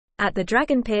At the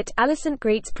Dragon Pit, Alicent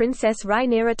greets Princess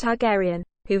Rhaenyra Targaryen,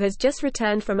 who has just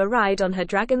returned from a ride on her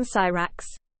dragon Syrax.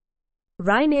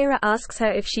 Rhaenyra asks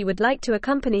her if she would like to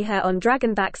accompany her on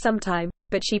Dragonback sometime,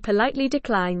 but she politely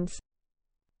declines.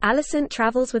 Alicent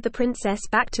travels with the princess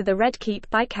back to the Red Keep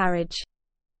by carriage.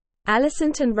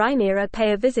 Alicent and Rhaenyra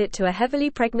pay a visit to a heavily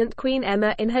pregnant Queen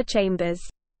Aemma in her chambers.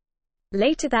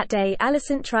 Later that day,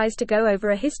 Alicent tries to go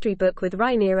over a history book with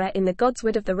Rhaenyra in the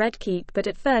Godswood of the Red Keep, but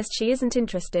at first she isn't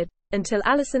interested, until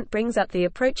Alicent brings up the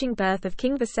approaching birth of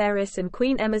King Viserys and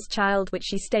Queen Aemma's child, which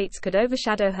she states could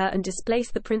overshadow her and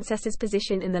displace the princess's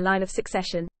position in the line of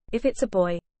succession, if it's a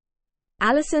boy.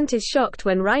 Alicent is shocked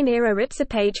when Rhaenyra rips a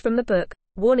page from the book,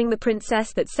 warning the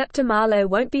princess that Septa Marlowe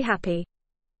won't be happy.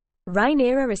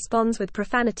 Rhaenyra responds with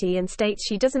profanity and states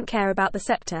she doesn't care about the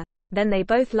scepter. Then they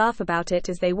both laugh about it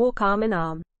as they walk arm in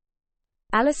arm.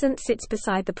 Alicent sits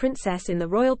beside the princess in the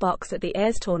royal box at the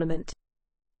heirs tournament.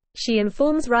 She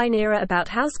informs Rhaenyra about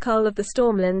House Cole of the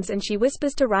Stormlands, and she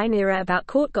whispers to Rhaenyra about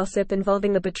court gossip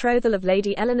involving the betrothal of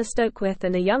Lady Elenor Stokeworth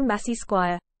and a young Massey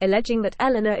squire, alleging that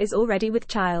Elenor is already with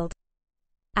child.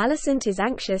 Alicent is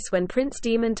anxious when Prince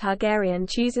Daemon Targaryen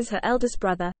chooses her eldest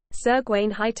brother, Sir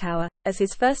Gawain Hightower, as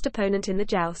his first opponent in the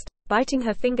joust, biting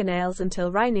her fingernails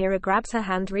until Rhaenyra grabs her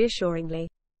hand reassuringly.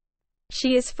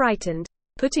 She is frightened,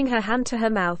 putting her hand to her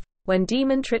mouth, when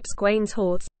Daemon trips Gawain's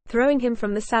horse, throwing him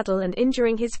from the saddle and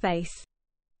injuring his face.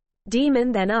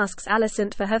 Daemon then asks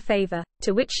Alicent for her favor,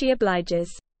 to which she obliges.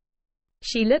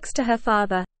 She looks to her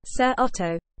father, Sir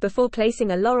Otto, before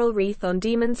placing a laurel wreath on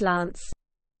Daemon's lance.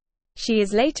 She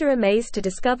is later amazed to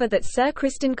discover that Sir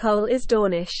Criston Cole is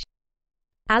Dornish.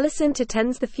 Alicent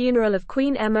attends the funeral of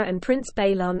Queen Aemma and Prince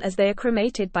Balon as they are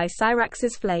cremated by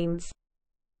Syrax's flames.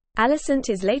 Alicent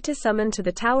is later summoned to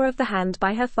the Tower of the Hand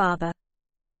by her father.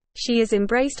 She is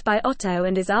embraced by Otto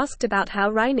and is asked about how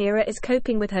Rhaenyra is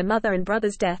coping with her mother and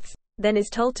brother's deaths, then is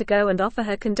told to go and offer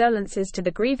her condolences to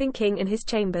the grieving king in his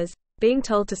chambers, being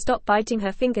told to stop biting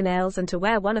her fingernails and to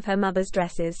wear one of her mother's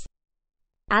dresses.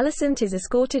 Alicent is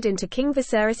escorted into King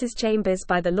Viserys's chambers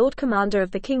by the Lord Commander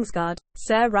of the Kingsguard,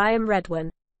 Sir Ryam Redwyn.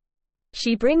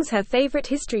 She brings her favorite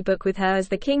history book with her as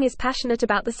the king is passionate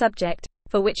about the subject,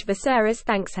 for which Viserys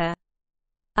thanks her.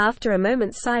 After a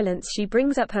moment's silence, she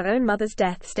brings up her own mother's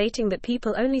death, stating that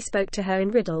people only spoke to her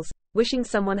in riddles, wishing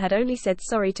someone had only said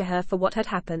sorry to her for what had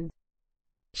happened.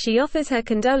 She offers her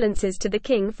condolences to the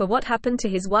king for what happened to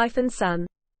his wife and son.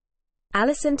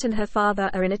 Alicent and her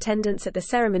father are in attendance at the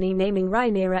ceremony naming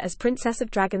Rhaenyra as Princess of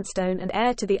Dragonstone and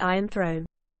heir to the Iron Throne.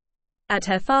 At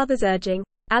her father's urging,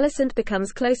 Alicent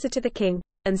becomes closer to the king,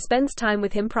 and spends time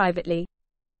with him privately.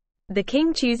 The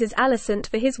king chooses Alicent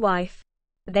for his wife.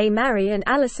 They marry and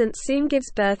Alicent soon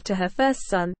gives birth to her first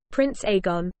son, Prince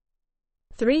Aegon.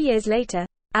 3 years later,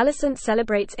 Alicent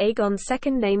celebrates Aegon's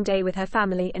second name day with her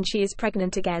family and she is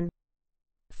pregnant again.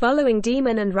 Following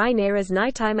Daemon and Rhaenyra's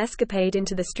nighttime escapade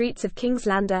into the streets of King's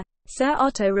Landing, Sir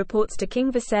Otto reports to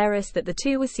King Viserys that the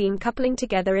two were seen coupling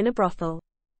together in a brothel.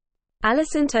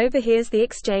 Alicent overhears the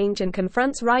exchange and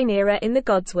confronts Rhaenyra in the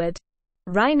Godswood.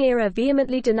 Rhaenyra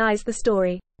vehemently denies the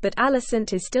story, but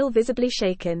Alicent is still visibly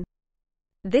shaken.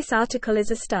 This article is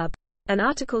a stub. An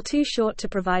article too short to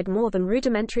provide more than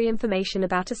rudimentary information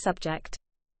about a subject.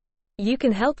 You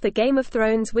can help the Game of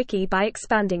Thrones wiki by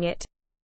expanding it.